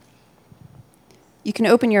You can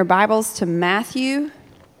open your Bibles to Matthew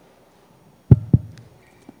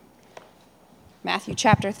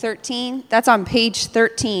chapter 13. That's on page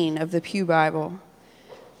 13 of the Pew Bible.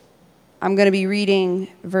 I'm going to be reading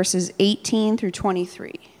verses 18 through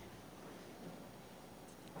 23.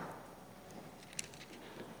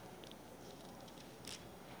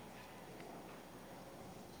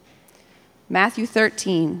 Matthew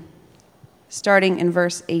 13, starting in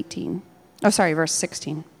verse 16.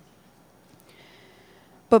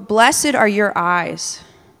 But blessed are your eyes,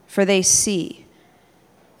 for they see,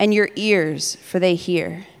 and your ears, for they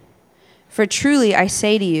hear. For truly I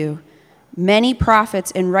say to you, many prophets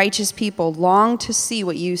and righteous people longed to see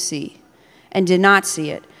what you see, and did not see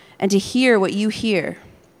it, and to hear what you hear,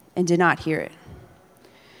 and did not hear it.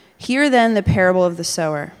 Hear then the parable of the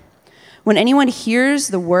sower. When anyone hears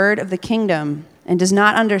the word of the kingdom and does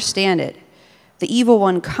not understand it, the evil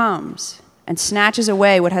one comes and snatches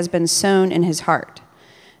away what has been sown in his heart.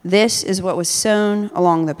 This is what was sown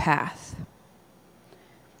along the path.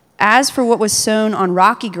 As for what was sown on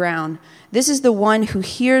rocky ground, this is the one who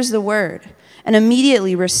hears the word and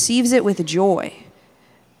immediately receives it with joy.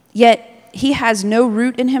 Yet he has no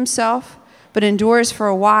root in himself, but endures for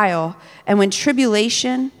a while, and when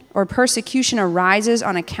tribulation or persecution arises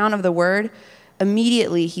on account of the word,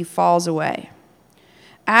 immediately he falls away.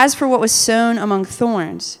 As for what was sown among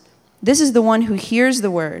thorns, this is the one who hears the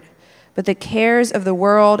word, but the cares of the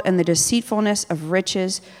world and the deceitfulness of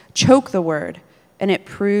riches choke the word, and it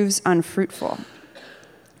proves unfruitful.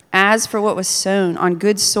 As for what was sown on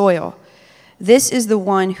good soil, this is the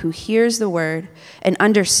one who hears the word and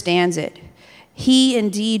understands it. He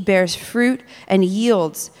indeed bears fruit and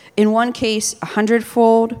yields, in one case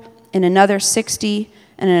 100-fold, in another 60,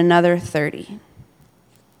 and in another 30.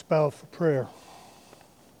 Let's bow for prayer.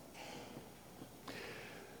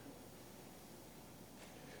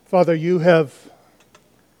 Father, you have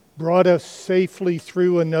brought us safely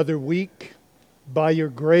through another week by your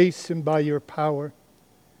grace and by your power.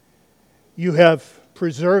 You have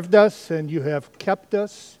preserved us and you have kept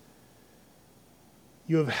us.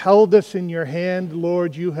 You have held us in your hand,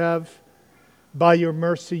 Lord. You have, by your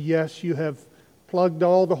mercy, yes, you have plugged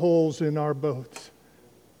all the holes in our boats.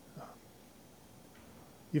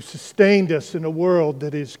 You've sustained us in a world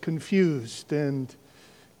that is confused and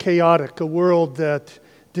chaotic, a world that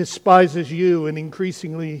despises you and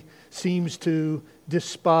increasingly seems to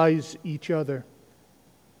despise each other.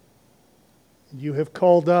 You have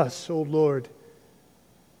called us, O Lord,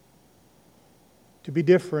 to be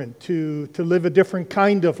different, to live a different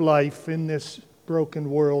kind of life in this broken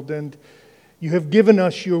world. And you have given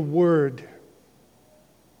us your word.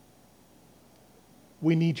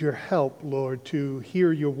 We need your help, Lord, to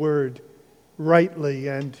hear your word rightly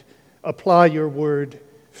and apply your word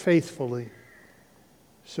faithfully.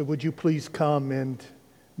 So would you please come and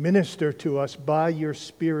minister to us by your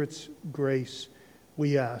Spirit's grace,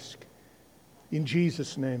 we ask. In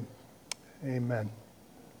Jesus' name, amen.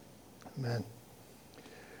 Amen.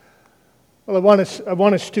 Well, I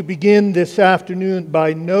want us to begin this afternoon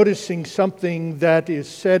by noticing something that is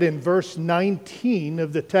said in verse 19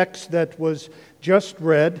 of the text that was just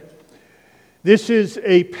read. This is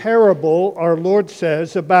a parable, our Lord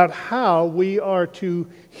says, about how we are to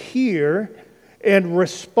hear and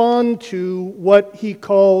respond to what he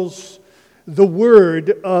calls the word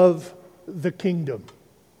of the kingdom.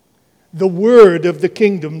 The word of the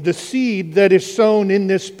kingdom. The seed that is sown in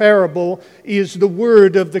this parable is the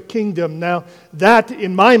word of the kingdom. Now, that,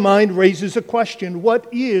 in my mind, raises a question.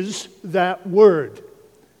 What is that word?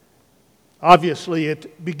 Obviously,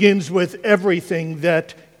 it begins with everything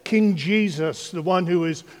that King Jesus, the one who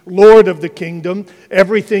is Lord of the kingdom,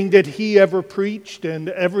 everything that he ever preached and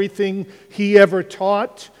everything he ever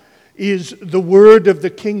taught is the word of the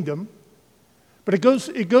kingdom. But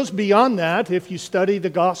it goes beyond that. If you study the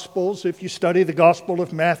Gospels, if you study the Gospel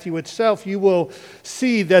of Matthew itself, you will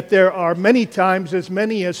see that there are many times, as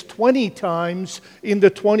many as 20 times in the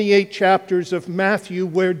 28 chapters of Matthew,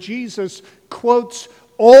 where Jesus quotes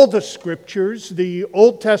all the Scriptures, the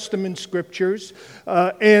Old Testament Scriptures,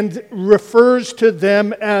 and refers to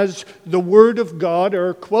them as the Word of God,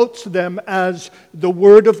 or quotes them as the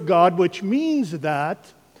Word of God, which means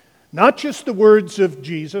that not just the words of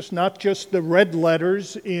Jesus, not just the red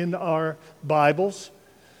letters in our Bibles,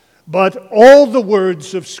 but all the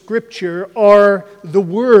words of Scripture are the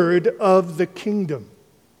word of the kingdom.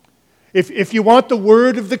 If you want the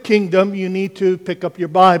word of the kingdom, you need to pick up your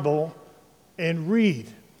Bible and read.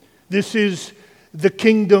 This is the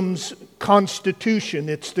kingdom's constitution.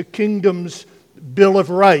 It's the kingdom's Bill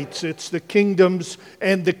of Rights. It's the kingdom's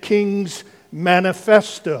and the king's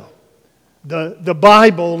manifesto. The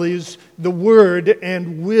Bible is the word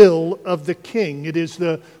and will of the king. It is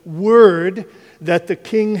the word that the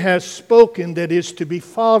king has spoken that is to be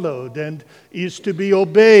followed and is to be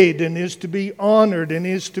obeyed and is to be honored and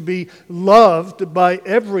is to be loved by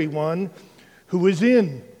everyone who is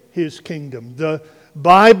in his kingdom. The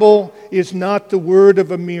Bible is not the word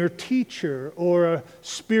of a mere teacher or a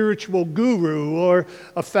spiritual guru or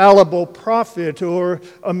a fallible prophet or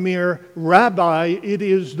a mere rabbi. It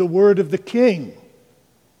is the word of the king.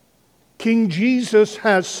 King Jesus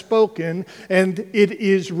has spoken, and it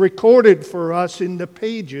is recorded for us in the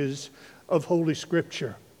pages of Holy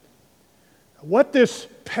Scripture. What this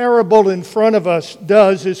parable in front of us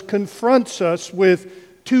does is confronts us with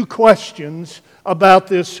two questions about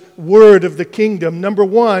this word of the kingdom. Number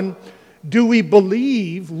one, do we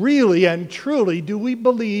believe, really and truly, do we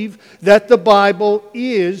believe that the Bible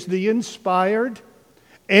is the inspired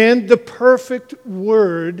and the perfect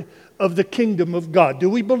word of the kingdom of God? Do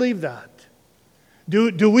we believe that?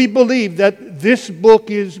 Do we believe that this book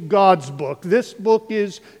is God's book? This book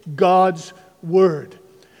is God's word.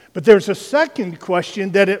 But there's a second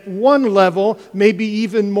question that at one level may be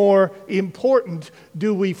even more important.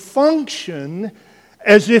 Do we function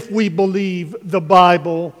as if we believe the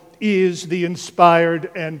Bible is the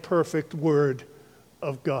inspired and perfect word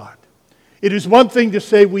of God? It is one thing to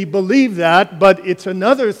say we believe that, but it's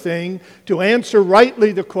another thing to answer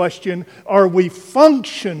rightly the question, are we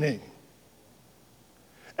functioning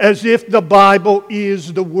as if the Bible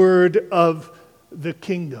is the word of the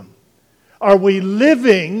kingdom? Are we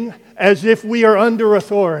living as if we are under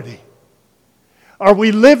authority? Are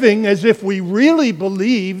we living as if we really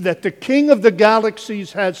believe that the King of the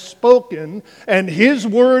galaxies has spoken and His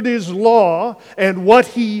word is law, and what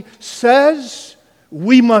He says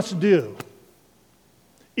we must do?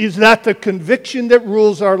 Is that the conviction that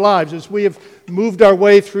rules our lives? As we have moved our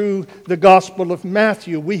way through the Gospel of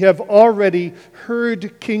Matthew, we have already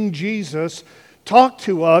heard King Jesus talk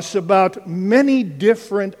to us about many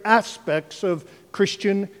different aspects of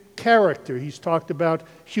Christian character. He's talked about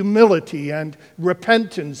humility and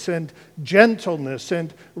repentance and gentleness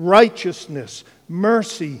and righteousness,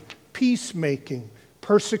 mercy, peacemaking,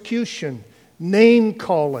 persecution,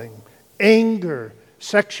 name-calling, anger,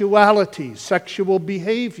 sexuality, sexual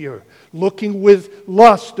behavior, looking with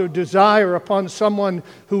lust or desire upon someone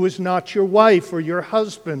who is not your wife or your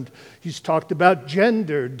husband. He's talked about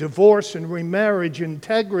gender, divorce and remarriage,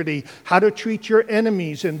 integrity, how to treat your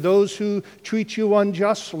enemies and those who treat you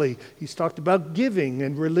unjustly. He's talked about giving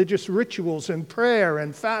and religious rituals and prayer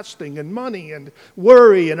and fasting and money and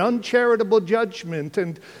worry and uncharitable judgment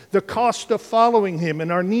and the cost of following Him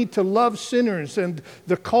and our need to love sinners and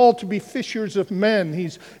the call to be fishers of men.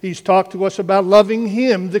 He's talked to us about loving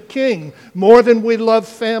Him, the King, more than we love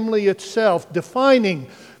family itself, defining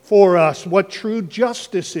for us what true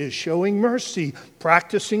justice is, showing mercy,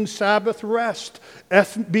 practicing Sabbath rest,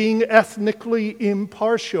 being ethnically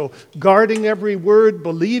impartial, guarding every word,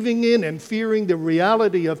 believing in and fearing the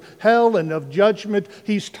reality of hell and of judgment.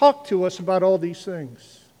 He's talked to us about all these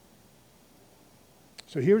things.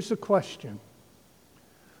 So here's the question.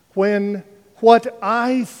 When what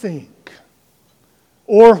I think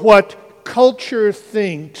or what culture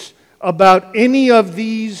thinks about any of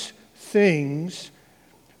these things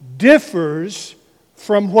differs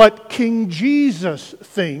from what King Jesus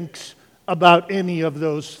thinks about any of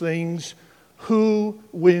those things, who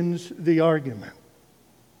wins the argument?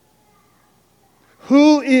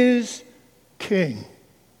 Who is king?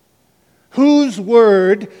 Whose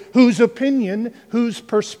word, whose opinion, whose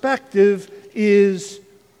perspective is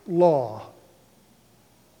law?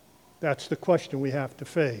 That's the question we have to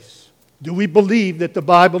face. Do we believe that the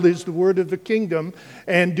Bible is the word of the kingdom,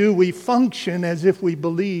 and do we function as if we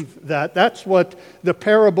believe that? That's what the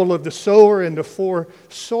parable of the sower and the four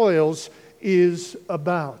soils is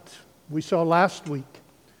about. We saw last week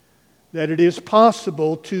that it is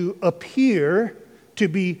possible to appear to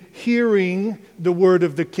be hearing the word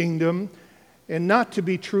of the kingdom and not to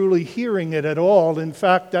be truly hearing it at all. In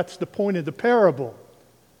fact, that's the point of the parable.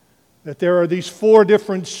 That there are these four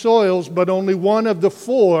different soils, but only one of the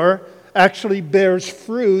four actually bears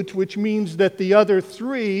fruit, which means that the other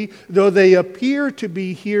three, though they appear to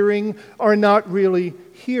be hearing, are not really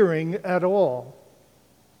hearing at all.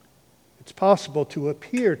 It's possible to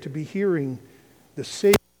appear to be hearing the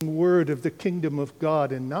saving word of the kingdom of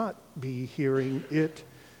God and not be hearing it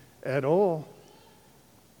at all.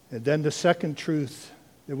 And then the second truth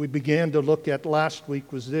that we began to look at last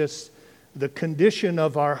week was this: the condition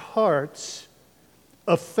of our hearts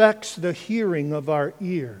affects the hearing of our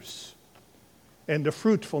ears and the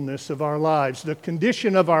fruitfulness of our lives. The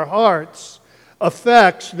condition of our hearts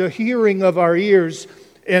affects the hearing of our ears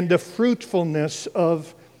and the fruitfulness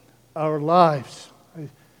of our lives. I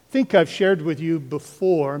think I've shared with you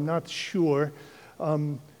before, I'm not sure,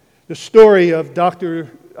 the story of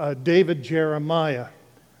Dr. David Jeremiah,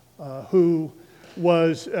 who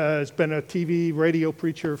has been a TV, radio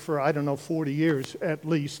preacher for, 40 years at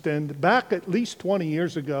least. And back at least 20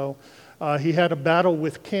 years ago, he had a battle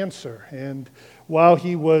with cancer. And while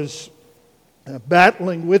he was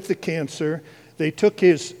battling with the cancer, they took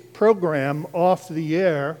his program off the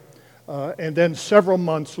air. And then several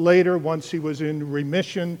months later, once he was in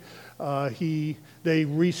remission, they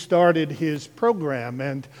restarted his program.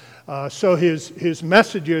 And so his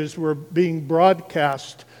messages were being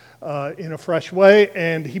broadcast in a fresh way,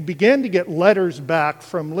 and he began to get letters back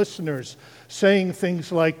from listeners saying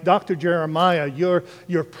things like, Dr. Jeremiah,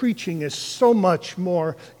 your preaching is so much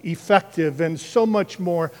more effective and so much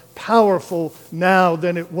more powerful now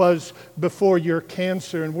than it was before your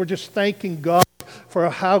cancer, and we're just thanking God for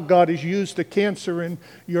how God has used the cancer in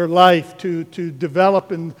your life to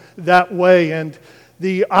develop in that way. And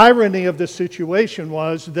the irony of the situation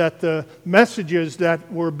was that the messages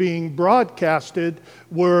that were being broadcasted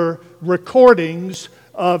were recordings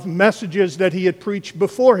of messages that he had preached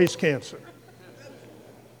before his cancer.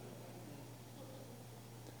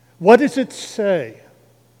 What does it say?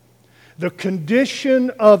 The condition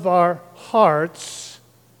of our hearts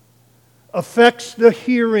affects the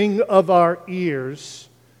hearing of our ears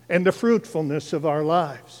and the fruitfulness of our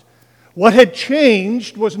lives. What had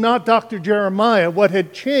changed was not Dr. Jeremiah. What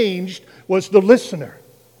had changed was the listener.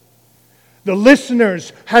 The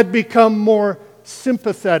listeners had become more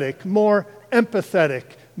sympathetic, more empathetic,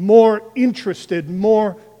 more interested,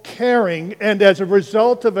 more caring. And as a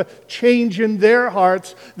result of a change in their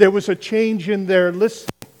hearts, there was a change in their listening.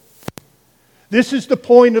 This is the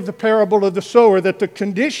point of the parable of the sower, that the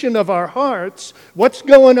condition of our hearts, what's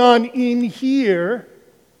going on in here,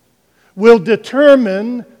 will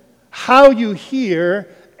determine how you hear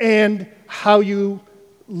and how you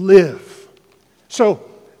live. So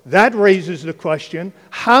that raises the question,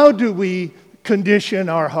 how do we condition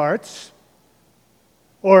our hearts?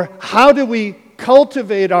 Or how do we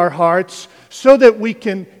cultivate our hearts so that we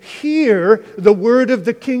can hear the word of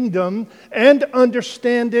the kingdom and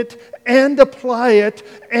understand it and apply it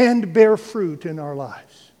and bear fruit in our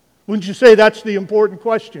lives? Wouldn't you say that's the important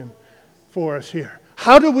question for us here?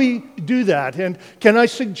 How do we do that? And can I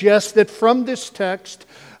suggest that from this text,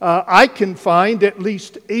 I can find at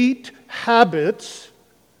least 8 habits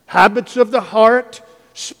of the heart,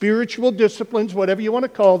 spiritual disciplines, whatever you want to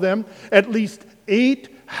call them, at least 8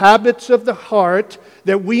 habits of the heart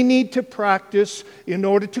that we need to practice in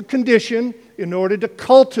order to condition, in order to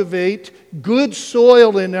cultivate good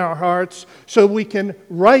soil in our hearts so we can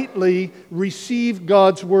rightly receive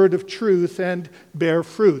God's word of truth and bear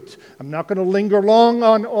fruit. I'm not going to linger long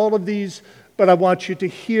on all of these, but I want you to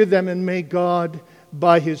hear them, and may God,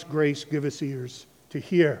 by His grace, give us ears to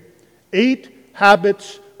hear. 8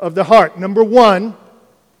 habits of the heart. Number one,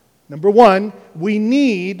 we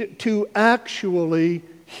need to actually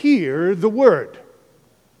hear the word.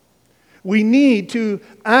 We need to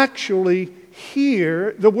actually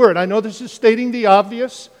hear the word. I know this is stating the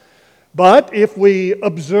obvious, but if we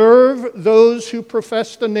observe those who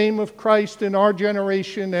profess the name of Christ in our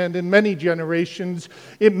generation and in many generations,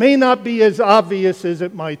 it may not be as obvious as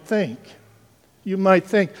it might think. You might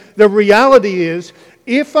think. The reality is,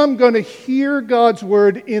 if I'm going to hear God's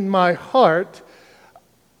word in my heart,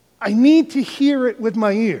 I need to hear it with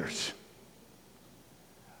my ears.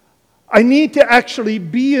 I need to actually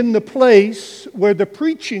be in the place where the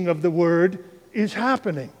preaching of the word is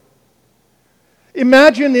happening.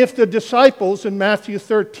 Imagine if the disciples in Matthew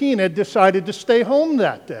 13 had decided to stay home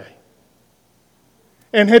that day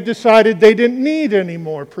and had decided they didn't need any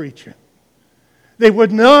more preaching. They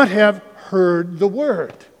would not have heard the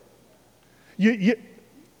word.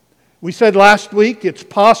 We said last week it's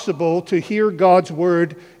possible to hear God's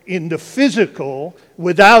word in the physical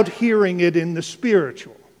without hearing it in the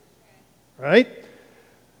spiritual. Right?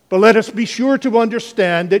 But let us be sure to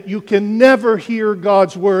understand that you can never hear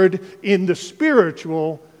God's word in the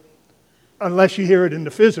spiritual unless you hear it in the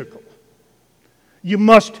physical. You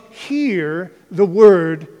must hear the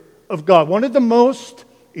word of God. One of the most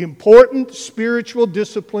important spiritual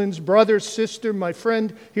disciplines, brother, sister, my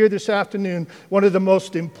friend here this afternoon, one of the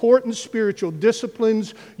most important spiritual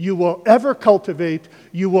disciplines you will ever cultivate,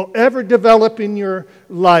 you will ever develop in your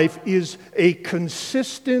life is a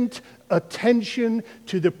consistent attention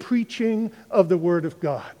to the preaching of the Word of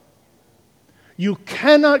God. You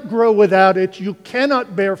cannot grow without it. You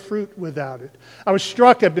cannot bear fruit without it.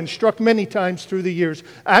 I've been struck many times through the years.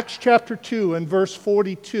 Acts chapter 2 and verse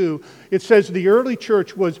 42, it says the early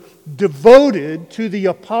church was devoted to the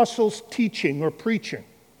apostles' teaching or preaching.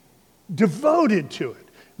 Devoted to it.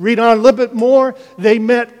 Read on a little bit more. They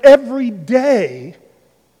met every day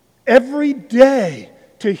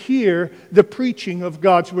to hear the preaching of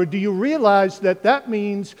God's Word. Do you realize that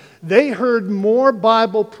means they heard more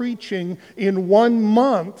Bible preaching in 1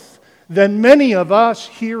 month than many of us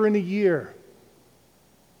hear in a year?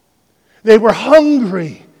 They were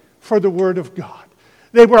hungry for the Word of God.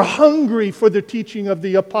 They were hungry for the teaching of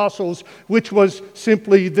the apostles, which was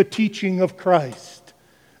simply the teaching of Christ.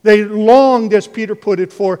 They longed, as Peter put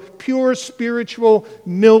it, for pure spiritual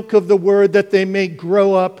milk of the Word that they may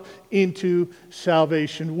grow up into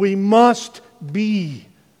salvation. We must be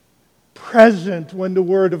present when the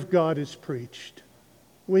Word of God is preached.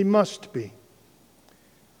 We must be.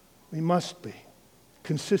 We must be.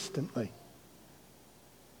 Consistently.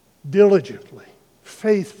 Diligently.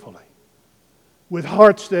 Faithfully. With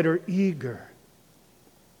hearts that are eager.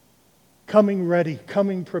 Coming ready.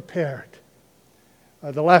 Coming prepared.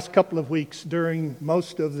 The last couple of weeks during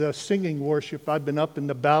most of the singing worship, I've been up in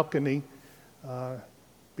the balcony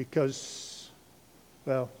because,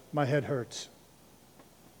 well, my head hurts.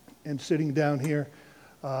 And sitting down here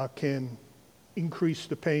can increase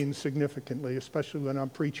the pain significantly, especially when I'm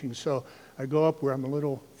preaching. So I go up where I'm a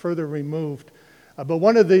little further removed. But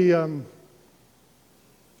one of the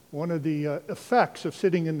effects of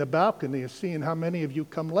sitting in the balcony is seeing how many of you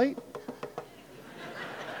come late.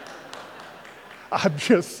 I'm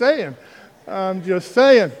just saying.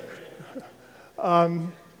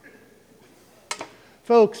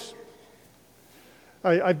 Folks,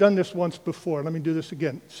 I've done this once before. Let me do this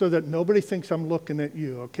again so that nobody thinks I'm looking at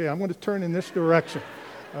you, okay? I'm going to turn in this direction.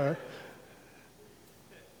 All right?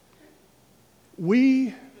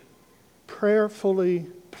 We prayerfully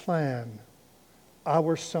plan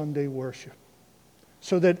our Sunday worship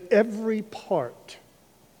so that every part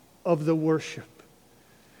of the worship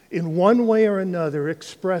in one way or another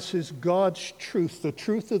expresses God's truth, the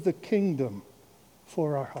truth of the kingdom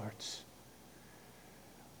for our hearts.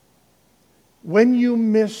 When you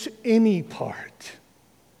miss any part,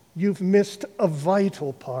 you've missed a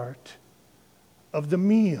vital part of the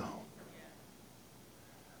meal.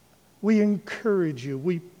 We encourage you,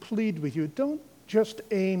 we plead with you, don't just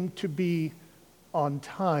aim to be on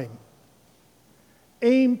time.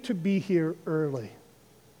 Aim to be here early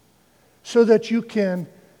so that you can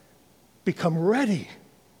become ready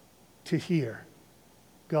to hear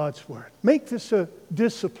God's Word. Make this a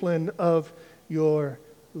discipline of your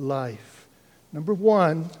life. Number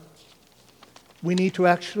one, we need to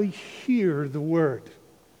actually hear the Word.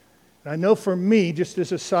 And I know for me, just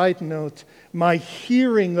as a side note, my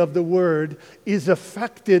hearing of the Word is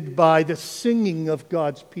affected by the singing of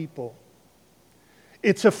God's people.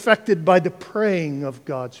 It's affected by the praying of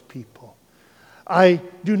God's people. I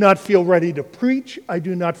do not feel ready to preach. I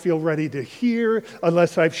do not feel ready to hear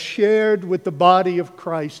unless I've shared with the body of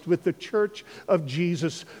Christ, with the church of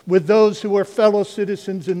Jesus, with those who are fellow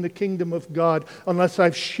citizens in the kingdom of God, unless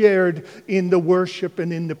I've shared in the worship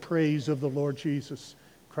and in the praise of the Lord Jesus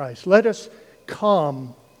Christ. Let us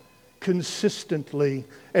come consistently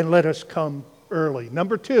and let us come early.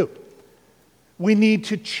 Number two, we need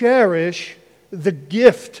to cherish the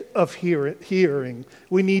gift of hearing.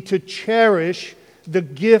 We need to cherish the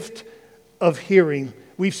gift of hearing.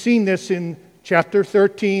 We've seen this in chapter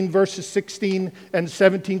 13, verses 16 and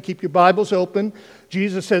 17. Keep your Bibles open.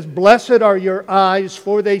 Jesus says, "Blessed are your eyes,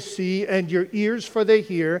 for they see, and your ears, for they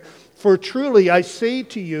hear. For truly I say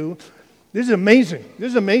to you," this is amazing.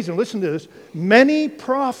 Listen to this. "Many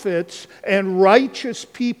prophets and righteous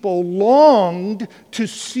people longed to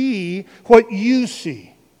see what you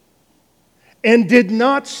see, and did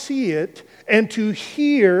not see it, and to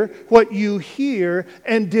hear what you hear,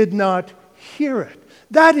 and did not hear it."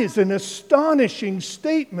 That is an astonishing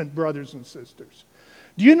statement, brothers and sisters.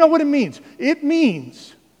 Do you know what it means? It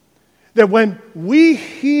means that when we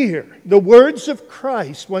hear the words of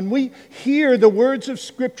Christ, when we hear the words of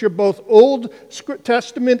Scripture, both Old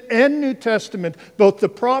Testament and New Testament, both the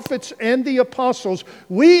prophets and the apostles,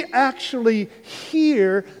 we actually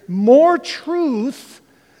hear more truth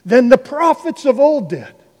than the prophets of old did.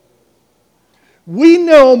 We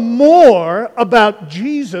know more about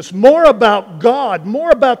Jesus, more about God, more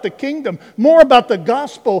about the kingdom, more about the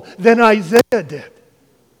gospel than Isaiah did.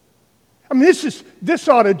 I mean, this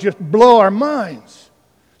ought to just blow our minds.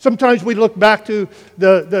 Sometimes we look back to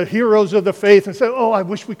the heroes of the faith and say, "Oh, I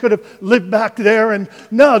wish we could have lived back there." And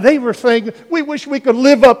no, they were saying, "We wish we could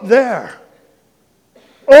live up there."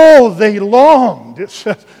 oh, they longed. It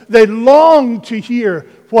says, they longed to hear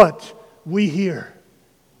what we hear.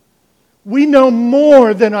 We know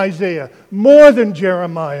more than Isaiah, more than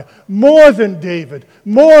Jeremiah, more than David,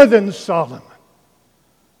 more than Solomon.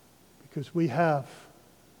 Because we have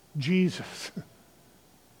Jesus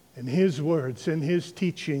and His words and His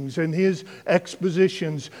teachings and His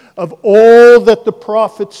expositions of all that the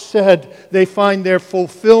prophets said. They find their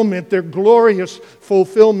fulfillment, their glorious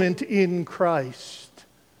fulfillment in Christ.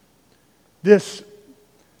 This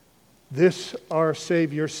our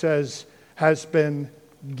Savior says, has been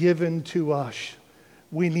given to us.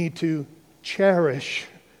 We need to cherish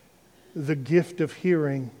the gift of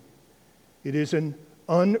hearing. It is an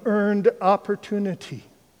unearned opportunity,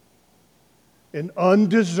 an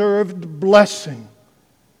undeserved blessing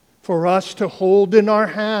for us to hold in our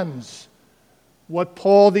hands what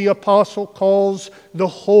Paul the Apostle calls the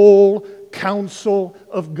whole counsel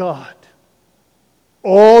of God.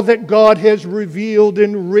 All that God has revealed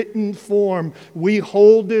in written form, we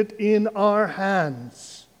hold it in our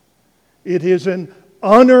hands. It is an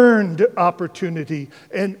unearned opportunity,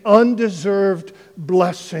 an undeserved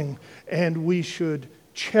blessing, and we should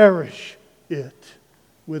cherish it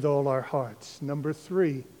with all our hearts. Number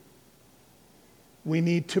 3, we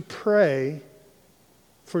need to pray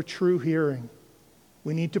for true hearing.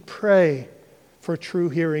 We need to pray for true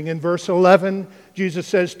hearing. In verse 11, Jesus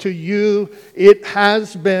says, to you it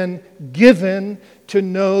has been given to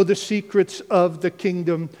know the secrets of the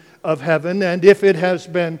kingdom of heaven. And if it has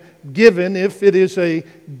been given, if it is a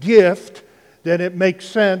gift, then it makes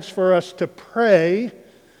sense for us to pray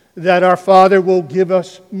that our Father will give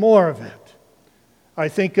us more of it. I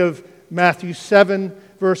think of Matthew 7,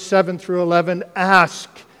 verse 7 through 11, ask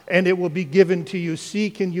and it will be given to you.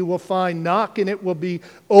 Seek and you will find. Knock and it will be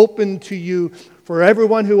opened to you. For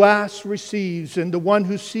everyone who asks receives, and the one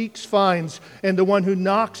who seeks finds, and the one who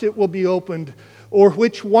knocks it will be opened. Or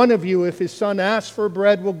which one of you, if his son asks for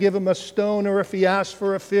bread, will give him a stone, or if he asks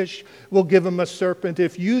for a fish, will give him a serpent?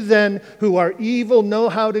 If you then, who are evil, know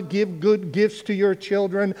how to give good gifts to your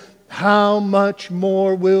children, how much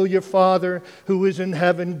more will your Father who is in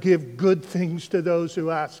heaven give good things to those who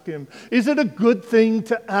ask Him? Is it a good thing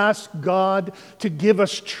to ask God to give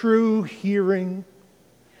us true hearing?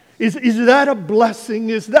 Is that a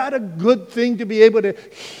blessing? Is that a good thing to be able to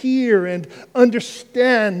hear and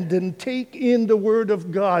understand and take in the Word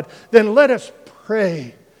of God? Then let us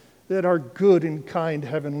pray that our good and kind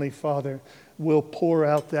Heavenly Father will pour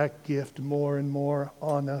out that gift more and more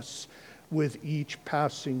on us with each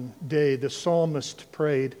passing day. The psalmist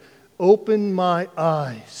prayed, open my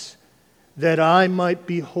eyes that I might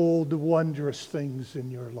behold wondrous things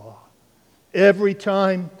in your law. Every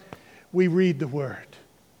time we read the Word,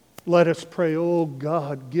 let us pray, oh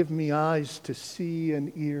God, give me eyes to see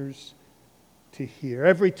and ears to hear.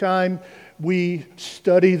 Every time we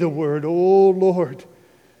study the Word, oh Lord,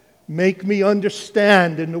 make me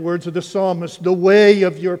understand, in the words of the psalmist, the way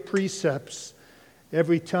of your precepts.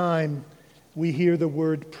 Every time we hear the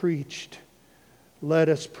Word preached, let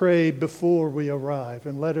us pray before we arrive,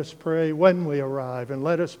 and let us pray when we arrive, and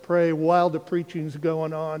let us pray while the preaching's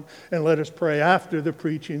going on, and let us pray after the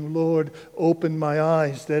preaching. Lord, open my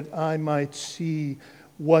eyes that I might see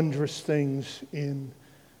wondrous things in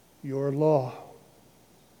your law.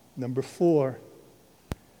 Number 4,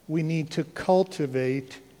 we need to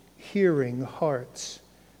cultivate hearing hearts.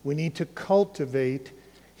 We need to cultivate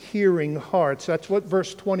hearing hearts. That's what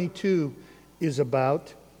verse 22 is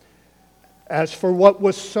about. As for what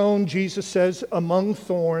was sown, Jesus says, among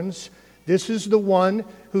thorns, this is the one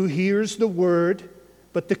who hears the word,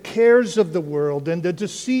 but the cares of the world and the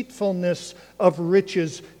deceitfulness of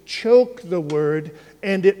riches choke the word,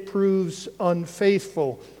 and it proves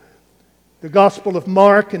unfaithful. The Gospel of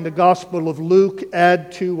Mark and the Gospel of Luke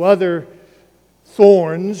add 2 other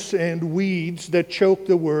thorns and weeds that choke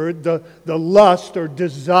the word, the lust or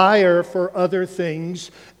desire for other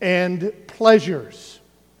things and pleasures.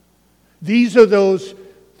 These are those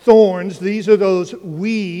thorns, these are those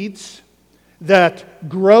weeds that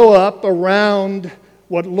grow up around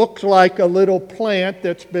what looks like a little plant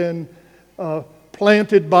that's been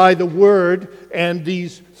planted by the Word, and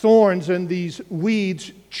these thorns and these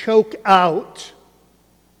weeds choke out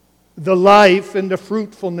the life and the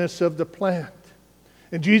fruitfulness of the plant.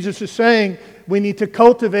 And Jesus is saying we need to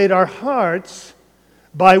cultivate our hearts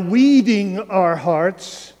by weeding our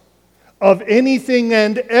hearts of anything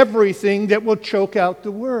and everything that will choke out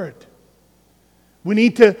the Word. We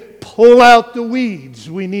need to pull out the weeds.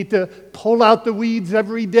 We need to pull out the weeds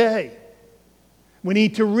every day. We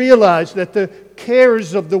need to realize that the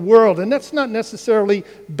cares of the world, and that's not necessarily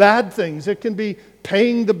bad things. It can be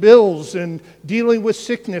paying the bills and dealing with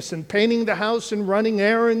sickness and painting the house and running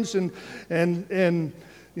errands and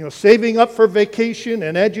saving up for vacation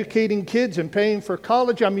and educating kids and paying for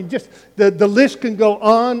college. I mean, just the list can go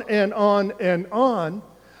on and on and on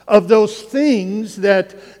of those things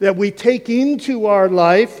that we take into our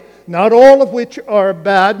life, not all of which are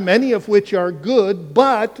bad, many of which are good,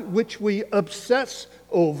 but which we obsess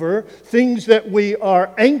over, things that we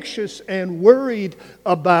are anxious and worried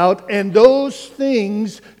about, and those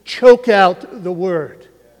things choke out the Word.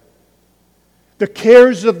 The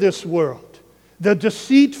cares of this world, the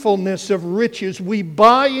deceitfulness of riches, we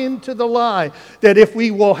buy into the lie that if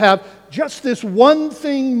we will have just this one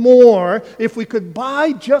thing more, if we could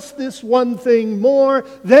buy just this one thing more,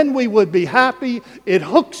 then we would be happy. It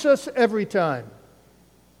hooks us every time.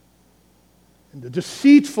 And the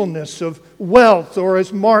deceitfulness of wealth, or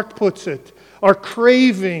as Mark puts it, our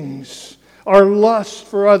cravings, our lust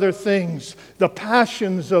for other things, the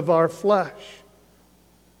passions of our flesh,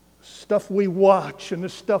 the stuff we watch and the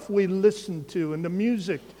stuff we listen to and the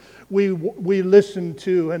music we listen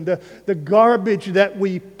to and the garbage that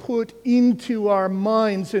we put into our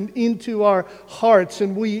minds and into our hearts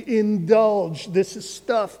and we indulge. This is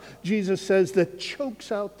stuff, Jesus says, that chokes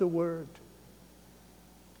out the Word.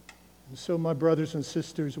 And so, my brothers and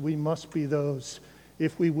sisters, we must be those,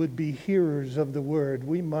 if we would be hearers of the Word,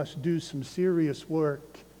 we must do some serious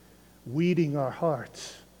work weeding our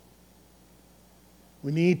hearts.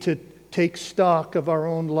 We need to take stock of our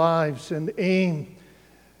own lives and aim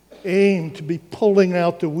to be pulling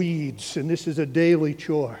out the weeds, and this is a daily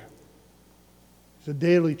chore. It's a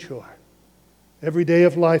daily chore. Every day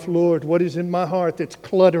of life, Lord, what is in my heart that's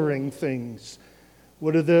cluttering things?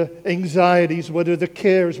 What are the anxieties? What are the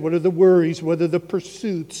cares? What are the worries? What are the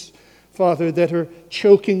pursuits, Father, that are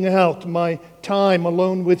choking out my time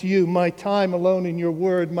alone with you, my time alone in your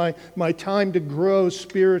Word, my time to grow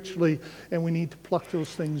spiritually? And we need to pluck those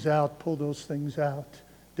things out, pull those things out.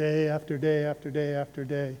 Day after day after day after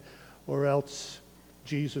day, or else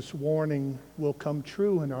Jesus' warning will come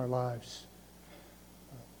true in our lives.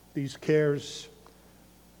 These cares,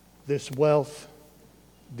 this wealth,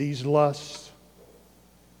 these lusts,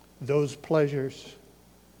 those pleasures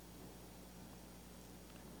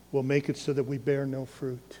will make it so that we bear no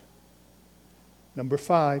fruit. Number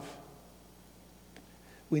 5,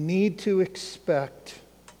 we need to expect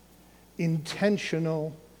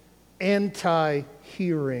intentional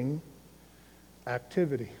anti-hearing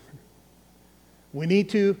activity. We need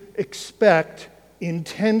to expect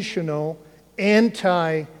intentional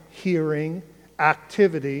anti-hearing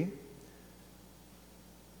activity.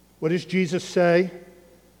 What does Jesus say?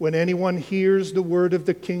 When anyone hears the word of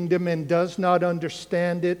the kingdom and does not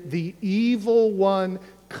understand it, the evil one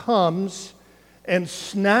comes and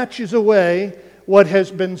snatches away what has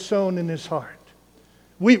been sown in his heart.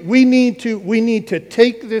 We need to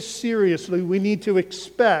take this seriously. We need to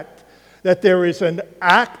expect that there is an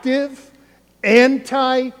active,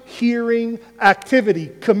 anti-hearing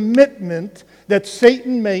activity, commitment that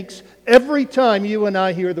Satan makes every time you and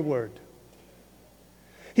I hear the word.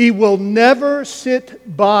 He will never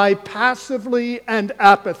sit by passively and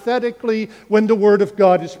apathetically when the word of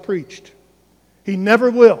God is preached. He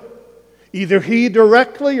never will. Either he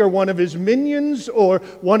directly or one of his minions or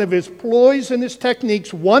one of his ploys and his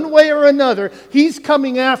techniques, one way or another, he's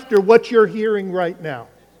coming after what you're hearing right now.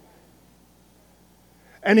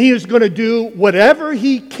 And he is going to do whatever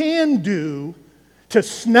he can do to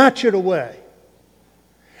snatch it away.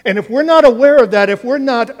 And if we're not aware of that, if we're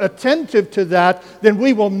not attentive to that, then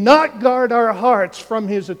we will not guard our hearts from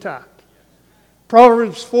his attack.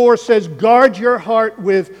 Proverbs 4 says, guard your heart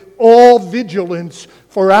with all vigilance,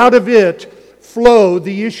 for out of it flow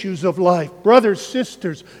the issues of life. Brothers,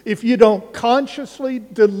 sisters, if you don't consciously,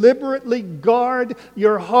 deliberately guard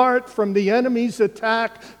your heart from the enemy's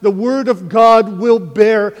attack, the Word of God will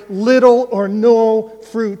bear little or no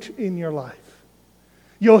fruit in your life.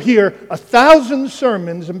 You'll hear 1,000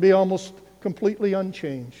 sermons and be almost completely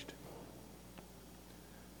unchanged.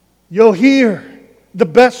 You'll hear the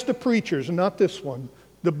best of preachers, not this one,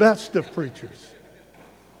 the best of preachers.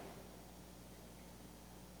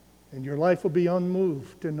 And your life will be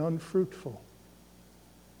unmoved and unfruitful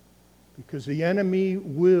because the enemy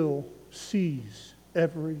will seize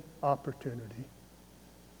every opportunity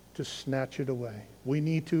to snatch it away. We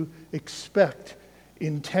need to expect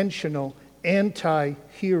intentional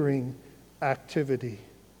anti-hearing activity.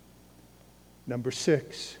 Number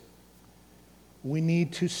 6, we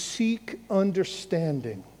need to seek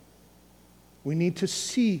understanding. We need to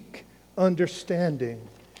seek understanding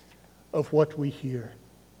of what we hear.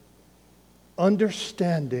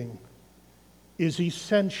 Understanding is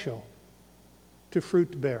essential to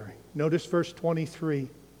fruit bearing. Notice verse 23.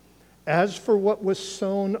 As for what was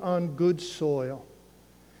sown on good soil,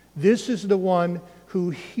 this is the one who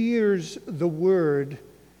hears the word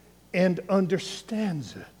and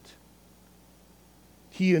understands it.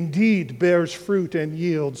 He indeed bears fruit and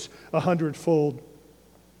yields 100-fold,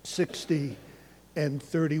 60 and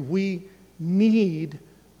 30. We need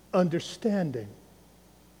understanding.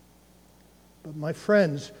 But my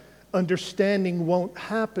friends, understanding won't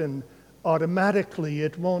happen automatically.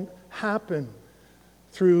 It won't happen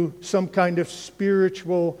through some kind of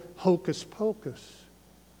spiritual hocus pocus.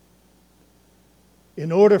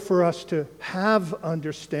 In order for us to have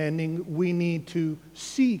understanding, we need to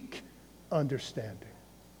seek understanding.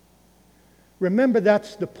 Remember,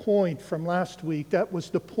 that's the point from last week. That was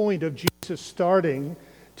the point of Jesus starting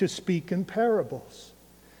to speak in parables.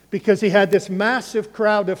 Because he had this massive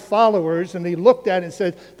crowd of followers, and he looked at it and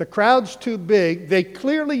said, the crowd's too big. They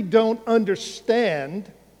clearly don't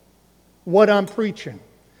understand what I'm preaching.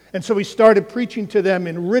 And so he started preaching to them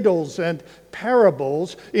in riddles and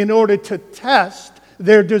parables in order to test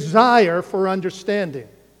their desire for understanding.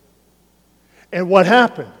 And what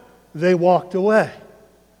happened? They walked away.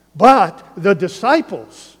 But the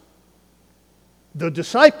disciples,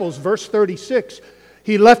 verse 36,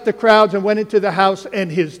 he left the crowds and went into the house,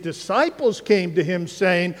 and his disciples came to him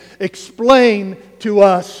saying, explain to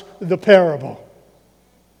us the parable.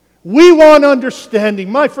 We want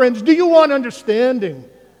understanding. My friends, do you want understanding?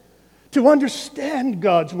 To understand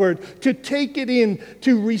God's word, to take it in,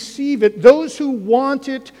 to receive it. Those who want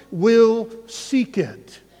it will seek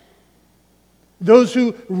it. Those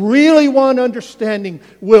who really want understanding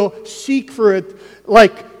will seek for it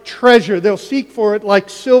like treasure. They'll seek for it like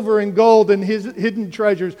silver and gold and his hidden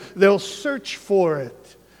treasures. They'll search for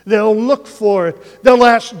it. They'll look for it. They'll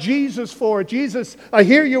ask Jesus for it. Jesus, I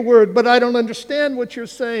hear your word, but I don't understand what you're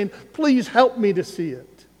saying. Please help me to see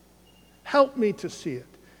it. Help me to see it.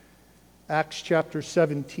 Acts chapter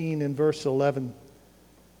 17 and verse 11.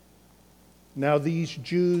 Now these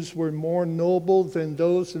Jews were more noble than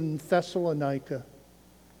those in Thessalonica,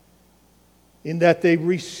 in that they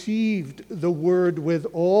received the word with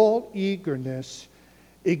all eagerness,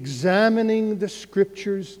 examining the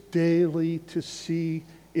Scriptures daily to see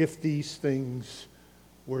if these things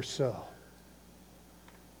were so.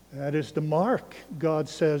 That is the mark, God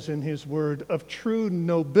says in His Word, of true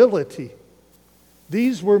nobility.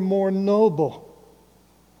 These were more noble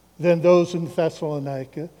than those in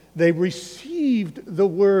Thessalonica. They received the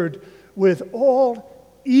Word with all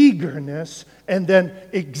eagerness and then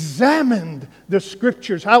examined the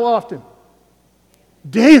Scriptures. How often?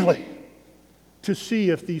 Daily. To see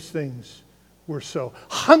if these things were so.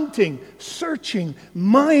 Hunting, searching,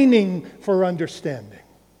 mining for understanding.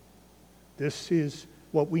 This is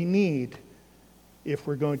what we need if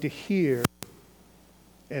we're going to hear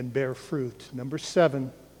and bear fruit. Number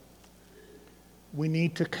 7, we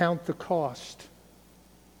need to count the cost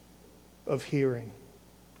of hearing.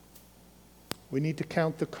 We need to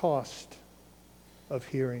count the cost of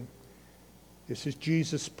hearing. This is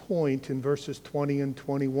Jesus' point in verses 20 and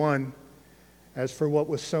 21. As for what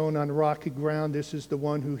was sown on rocky ground, this is the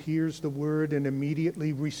one who hears the word and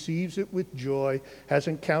immediately receives it with joy,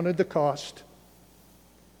 hasn't counted the cost.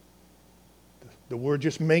 The word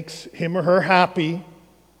just makes him or her happy,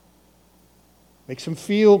 makes him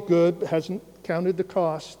feel good, hasn't counted the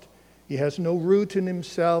cost. He has no root in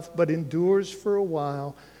himself, but endures for a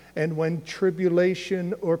while. And when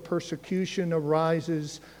tribulation or persecution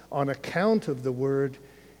arises on account of the word,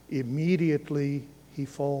 immediately he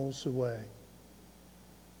falls away.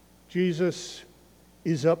 Jesus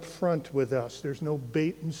is up front with us. There's no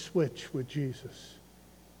bait and switch with Jesus.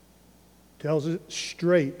 He tells it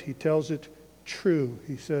straight. He tells it true.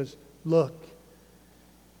 He says, look,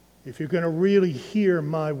 if you're going to really hear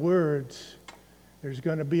my words, there's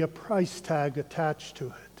going to be a price tag attached to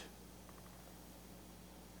it.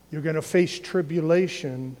 You're going to face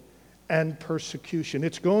tribulation and persecution.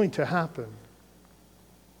 It's going to happen.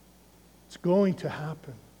 It's going to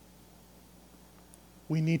happen.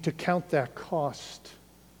 We need to count that cost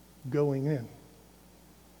going in.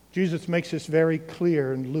 Jesus makes this very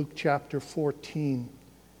clear in Luke chapter 14.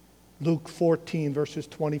 Luke 14, verses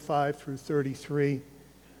 25 through 33.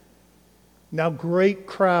 Now great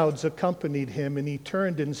crowds accompanied him, and he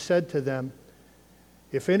turned and said to them,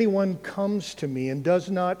 if anyone comes to me and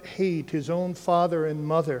does not hate his own father and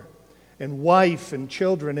mother, and wife and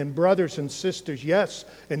children and brothers and sisters, yes,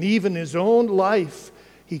 and even his own life,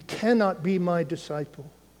 he cannot be my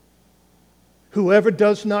disciple. Whoever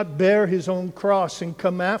does not bear his own cross and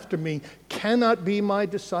come after me cannot be my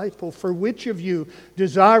disciple. For which of you,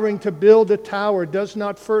 desiring to build a tower, does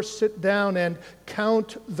not first sit down and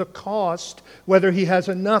count the cost, whether he has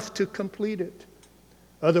enough to complete it?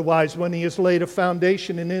 Otherwise, when he has laid a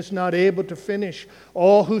foundation and is not able to finish,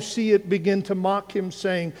 all who see it begin to mock him,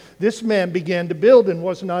 saying, "This man began to build and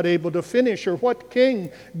was not able to finish." Or what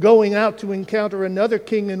king, going out to encounter another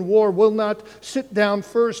king in war, will not sit down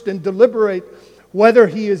first and deliberate whether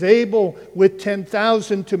he is able with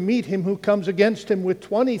 10,000 to meet him who comes against him with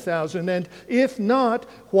 20,000? And if not,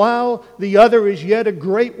 while the other is yet a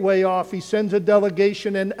great way off, he sends a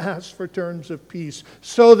delegation and asks for terms of peace.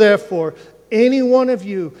 So therefore, any one of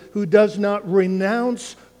you who does not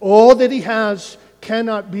renounce all that he has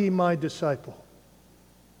cannot be my disciple.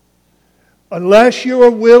 Unless you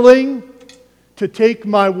are willing to take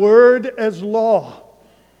my word as law,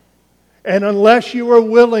 and unless you are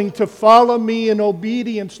willing to follow me in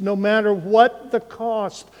obedience no matter what the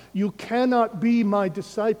cost, you cannot be my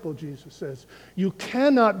disciple, Jesus says. You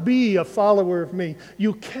cannot be a follower of me.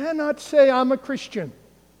 You cannot say, "I'm a Christian."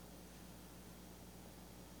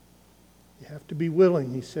 You have to be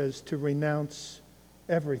willing, he says, to renounce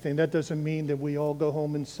everything. That doesn't mean that we all go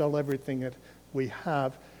home and sell everything that we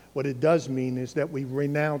have. What it does mean is that we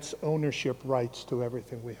renounce ownership rights to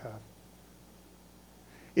everything we have.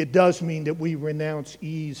 It does mean that we renounce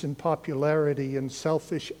ease and popularity and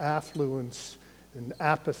selfish affluence and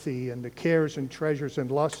apathy and the cares and treasures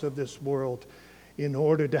and lusts of this world in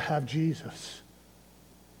order to have Jesus,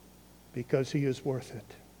 because he is worth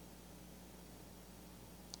it.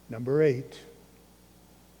 Number 8,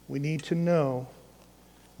 we need to know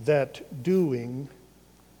that doing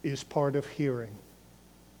is part of hearing.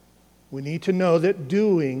 We need to know that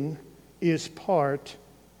doing is part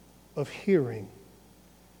of hearing.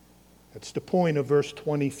 That's the point of verse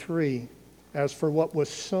 23. As for what was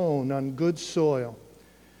sown on good soil,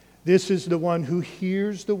 this is the one who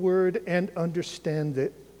hears the word and understands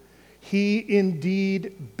it. He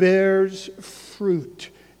indeed bears fruit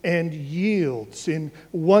and yields, in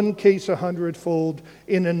one case 100-fold,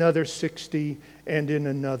 in another 60, and in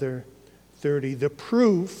another 30. The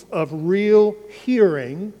proof of real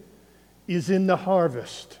hearing is in the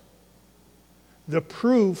harvest. The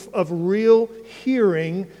proof of real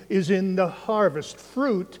hearing is in the harvest.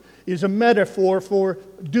 Fruit is a metaphor for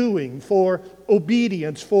doing, for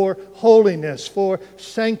obedience, for holiness, for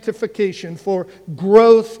sanctification, for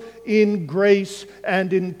growth in grace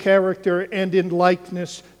and in character and in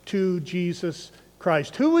likeness to Jesus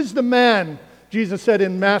Christ. Who is the man, Jesus said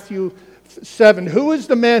in Matthew 7, who is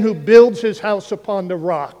the man who builds his house upon the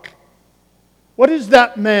rock? What does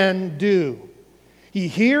that man do? He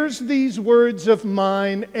hears these words of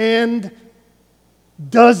mine and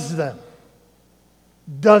does them.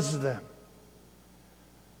 Does them.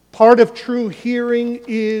 Part of true hearing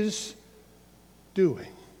is doing.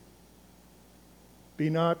 Be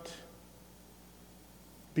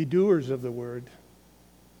doers of the word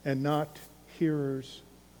and not hearers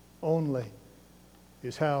only,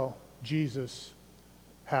 is how Jesus'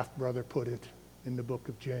 half-brother put it in the book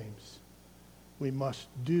of James. We must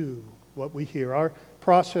do what we hear. Our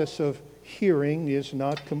process of hearing is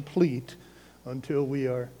not complete until we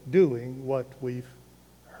are doing what we've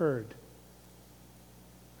heard.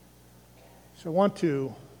 So I want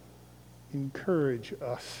to encourage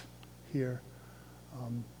us here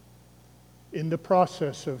in the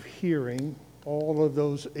process of hearing, all of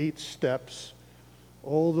those 8 steps,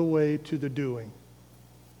 all the way to the doing.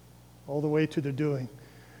 All the way to the doing.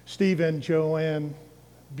 Steve and Joanne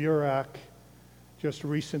Burak just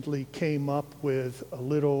recently came up with a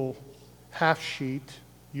little half sheet.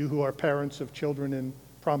 You who are parents of children in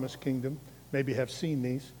Promise Kingdom maybe have seen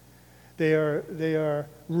these. They are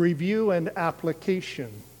review and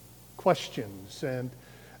application questions and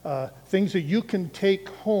things that you can take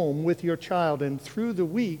home with your child, and through the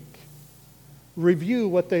week review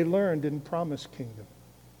what they learned in Promise Kingdom.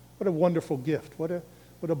 What a wonderful gift. What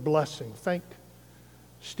a blessing. Thank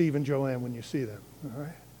Steve and Joanne when you see them. All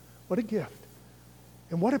right? What a gift.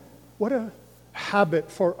 And what a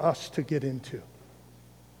habit for us to get into.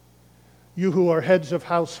 You who are heads of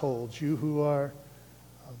households, you who are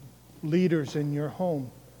leaders in your home,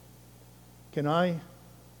 can I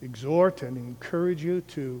exhort and encourage you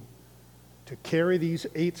to carry these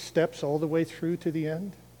 8 steps all the way through to the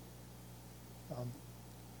end?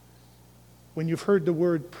 When you've heard the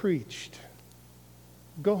word preached,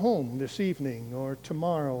 go home this evening or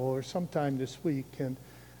tomorrow or sometime this week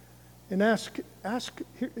and ask,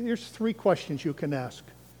 here's 3 questions you can ask.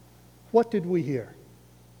 What did we hear?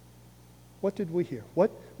 What did we hear?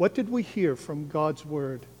 What did we hear from God's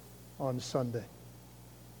word on Sunday.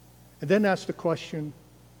 And then ask the question,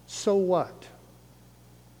 so what?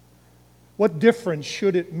 What difference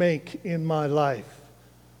should it make in my life?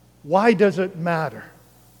 Why does it matter?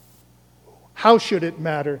 How should it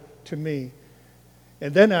matter to me?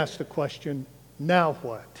 And then ask the question, now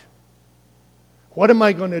what? What am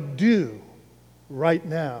I going to do right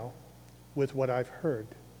now with what I've heard?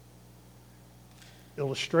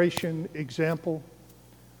 Illustration, example,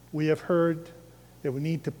 we have heard that we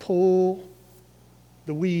need to pull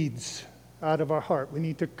the weeds out of our heart. We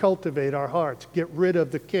need to cultivate our hearts, get rid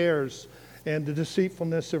of the cares and the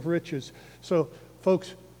deceitfulness of riches. So,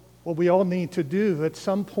 folks, what we all need to do at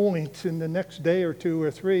some point in the next day or two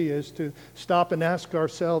or three is to stop and ask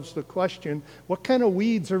ourselves the question, what kind of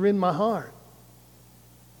weeds are in my heart?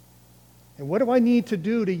 And what do I need to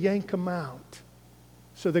do to yank them out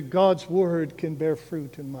so that God's Word can bear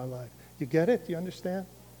fruit in my life? You get it? You understand?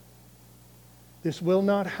 This will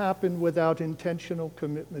not happen without intentional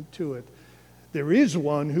commitment to it. There is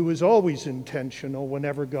one who is always intentional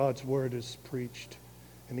whenever God's Word is preached,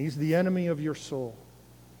 and he's the enemy of your soul.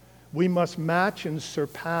 We must match and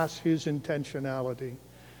surpass his intentionality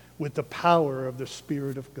with the power of the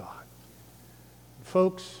Spirit of God.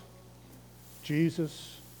 Folks,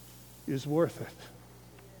 Jesus is worth it.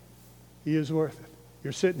 He is worth it.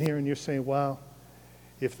 You're sitting here and you're saying, wow,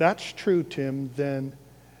 if that's true, Tim, then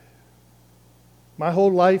my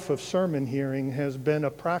whole life of sermon hearing has been a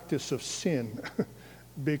practice of sin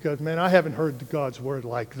because, man, I haven't heard God's Word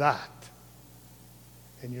like that.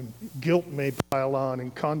 And your guilt may pile on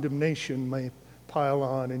and condemnation may pile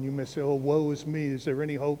on and you may say, oh, woe is me. Is there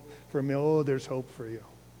any hope for me? Oh, there's hope for you.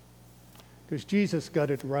 Because Jesus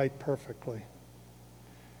got it right perfectly.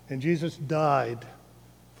 And Jesus died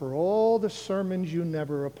for all the sermons you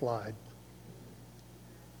never applied.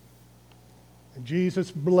 And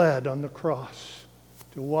Jesus bled on the cross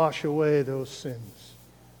to wash away those sins.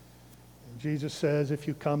 And Jesus says, if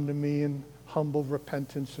you come to me in humble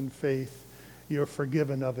repentance and faith, you're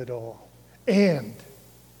forgiven of it all. And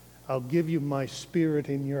I'll give you my Spirit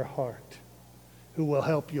in your heart who will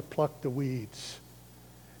help you pluck the weeds.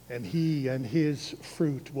 And he and his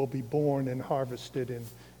fruit will be born and harvested in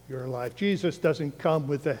your life. Jesus doesn't come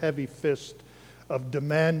with a heavy fist of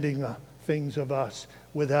demanding things of us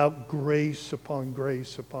without grace upon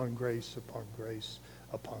grace upon grace upon grace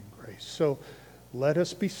upon grace. So let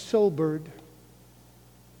us be sobered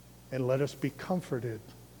and let us be comforted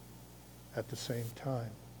at the same time.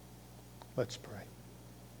 Let's pray.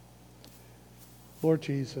 Lord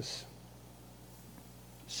Jesus,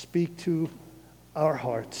 speak to our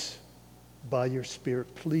hearts by your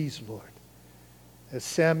Spirit, please, Lord. As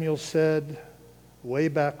Samuel said way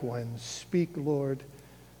back when, speak, Lord,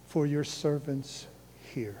 for your servants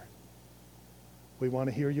hear. We want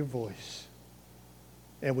to hear your voice,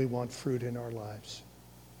 and we want fruit in our lives.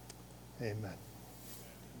 Amen.